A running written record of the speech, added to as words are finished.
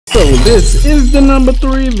This is the number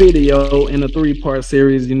 3 video in a 3-part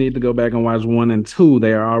series. You need to go back and watch 1 and 2.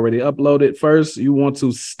 They are already uploaded. First, you want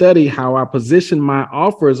to study how I position my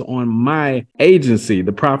offers on my agency.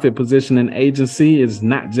 The profit positioning agency is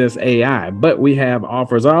not just AI, but we have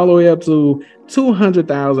offers all the way up to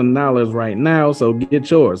 $200,000 right now. So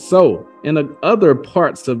get yours. So in the other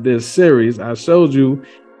parts of this series, I showed you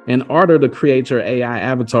in order to create your AI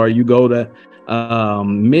avatar, you go to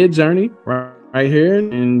Mid-Journey, right here,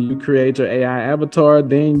 and you create your AI avatar.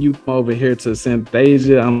 Then you come over here to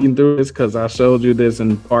Synthesia. I'm getting through this because I showed you this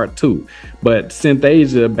in part 2. But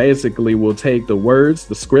Synthesia basically will take the words,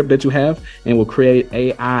 the script that you have, and will create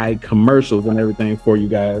AI commercials and everything for you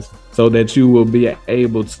guys, so that you will be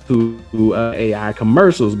able to do AI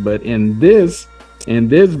commercials. But in this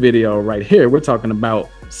video right here, we're talking about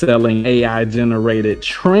selling AI generated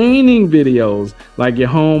training videos like your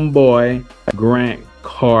homeboy Grant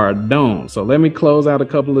Cardone. So let me close out a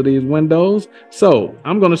couple of these windows. So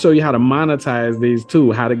I'm going to show you how to monetize these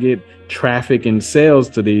too, how to get traffic and sales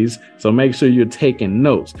to these. So make sure you're taking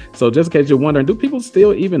notes. So just in case you're wondering, do people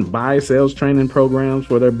still even buy sales training programs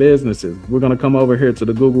for their businesses? We're going to come over here to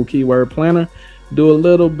the Google Keyword Planner, do a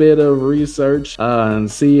little bit of research and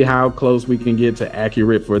see how close we can get to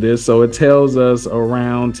accurate for this. So it tells us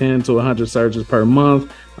around 10 to 100 searches per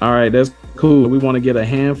month. All right, that's cool. We want to get a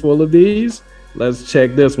handful of these. Let's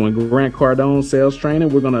check this one. Grant Cardone sales training.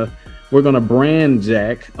 We're gonna brand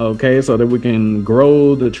jack, okay, so that we can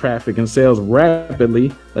grow the traffic and sales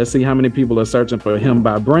rapidly. Let's see how many people are searching for him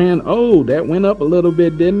by brand. Oh, that went up a little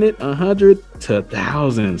bit, didn't it? 100 to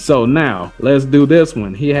 1,000. So now let's do this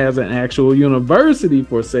one. He has an actual university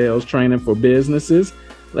for sales training for businesses.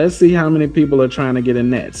 Let's see how many people are trying to get in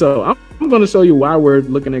that. So I'm going to show you why we're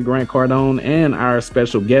looking at Grant Cardone and our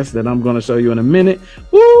special guest that I'm going to show you in a minute.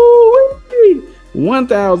 Woo!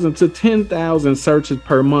 1,000 to 10,000 searches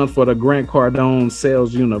per month for the Grant Cardone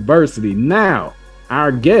Sales University. Now,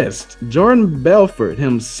 our guest, Jordan Belfort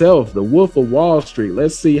himself, the Wolf of Wall Street.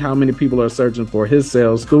 Let's see how many people are searching for his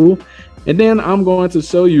sales school. And then I'm going to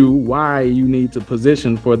show you why you need to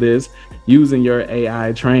position for this using your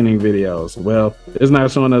AI training videos. Well, it's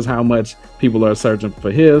not showing us how much people are searching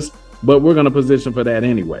for his, but we're going to position for that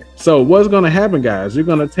anyway. So what's going to happen, guys? You're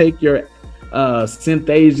going to take your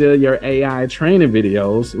Synthesia, your AI training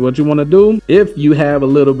videos. What you want to do, if you have a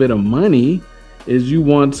little bit of money, is you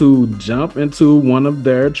want to jump into one of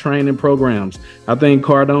their training programs. I think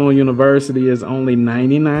Cardone University is only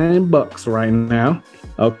 99 bucks right now.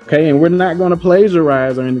 Okay, and we're not going to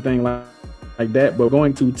plagiarize or anything like that, but we're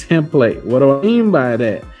going to template. What do I mean by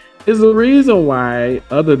that? Is the reason why,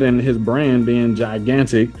 other than his brand being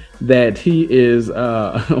gigantic, that he is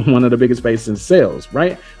one of the biggest faces in sales,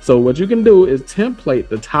 right? So what you can do is template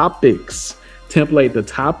the topics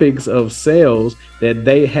of sales that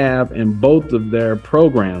they have in both of their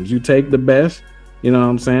programs. You take the best, you know what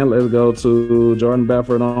I'm saying? Let's go to Jordan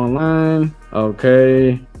Belfort Online.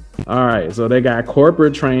 Okay. All right. So they got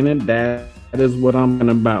corporate training. That is what I'm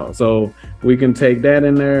talking about. So we can take that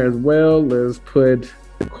in there as well. Let's put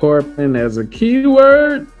corporate as a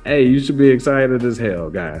keyword. Hey, you should be excited as hell,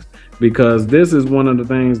 guys, because this is one of the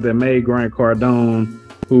things that made Grant Cardone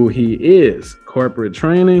who he is. Corporate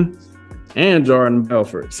training and Jordan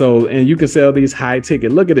Belfort. So, and you can sell these high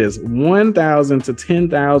ticket. Look at this, 1,000 to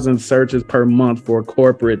 10,000 searches per month for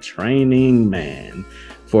corporate training, man.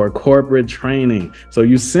 For corporate training. So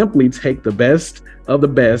you simply take the best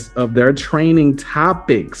of their training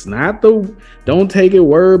topics, don't take it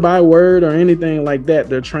word by word or anything like that.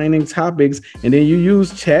 They're training topics, and then you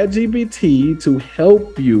use ChatGPT to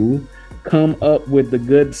help you come up with the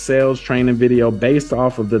good sales training video based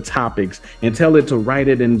off of the topics, and tell it to write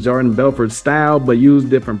it in Jordan Belfort style, but use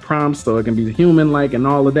different prompts so it can be human-like and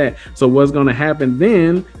all of that. So what's going to happen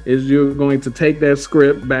then is you're going to take that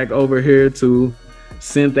script back over here to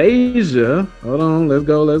Synthesia. Hold on, let's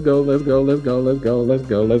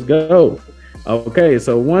go. Okay,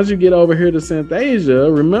 so once you get over here to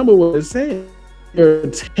Synthesia, remember what it said. Your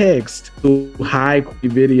text to high quality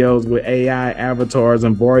videos with AI avatars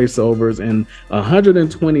and voiceovers in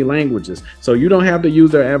 120 languages. So you don't have to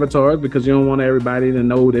use their avatars because you don't want everybody to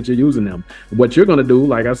know that you're using them. What you're going to do,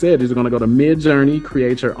 like I said, is you're going to go to Mid-Journey,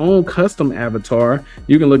 create your own custom avatar.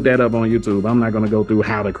 You can look that up on YouTube. I'm not going to go through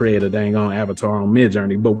how to create a dang on avatar on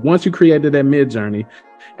Mid-Journey, but once you created that Mid-Journey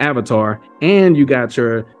avatar and you got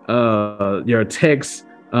your text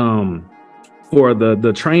for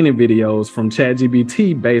the training videos from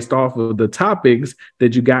ChatGPT based off of the topics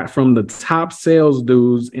that you got from the top sales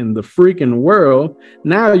dudes in the freaking world,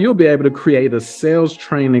 now you'll be able to create a sales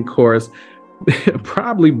training course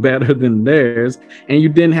probably better than theirs, and you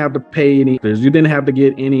didn't have to pay any, you didn't have to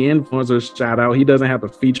get any influencers shout out. He doesn't have to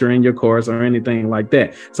feature in your course or anything like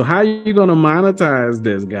that. So how are you going to monetize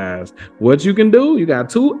this, guys? What you can do, you got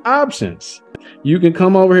two options. You can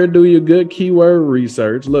come over here, do your good keyword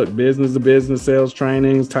research. Look, business to business sales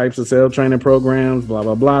trainings, types of sales training programs, blah,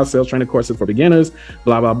 blah, blah, sales training courses for beginners,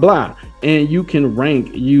 blah, blah, blah. And you can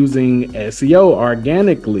rank using SEO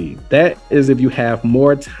organically. That is if you have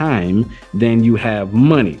more time than you have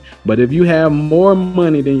money. But if you have more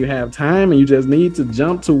money than you have time and you just need to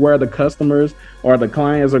jump to where the customers or the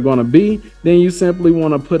clients are going to be, then you simply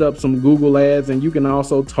want to put up some Google ads, and you can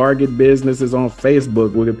also target businesses on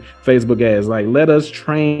Facebook with Facebook ads. Like, let us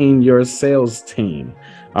train your sales team.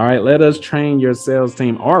 All right, let us train your sales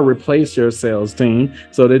team or replace your sales team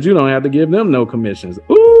so that you don't have to give them no commissions.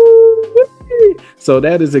 Ooh, so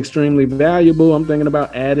that is extremely valuable. I'm thinking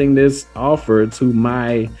about adding this offer to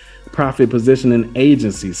my profit positioning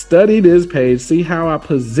agency. Study this page, see how I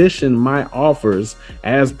position my offers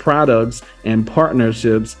as products and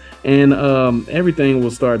partnerships, and everything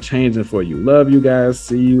will start changing for you. Love you guys.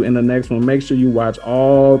 See you in the next one. Make sure you watch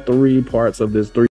all 3 parts of this 3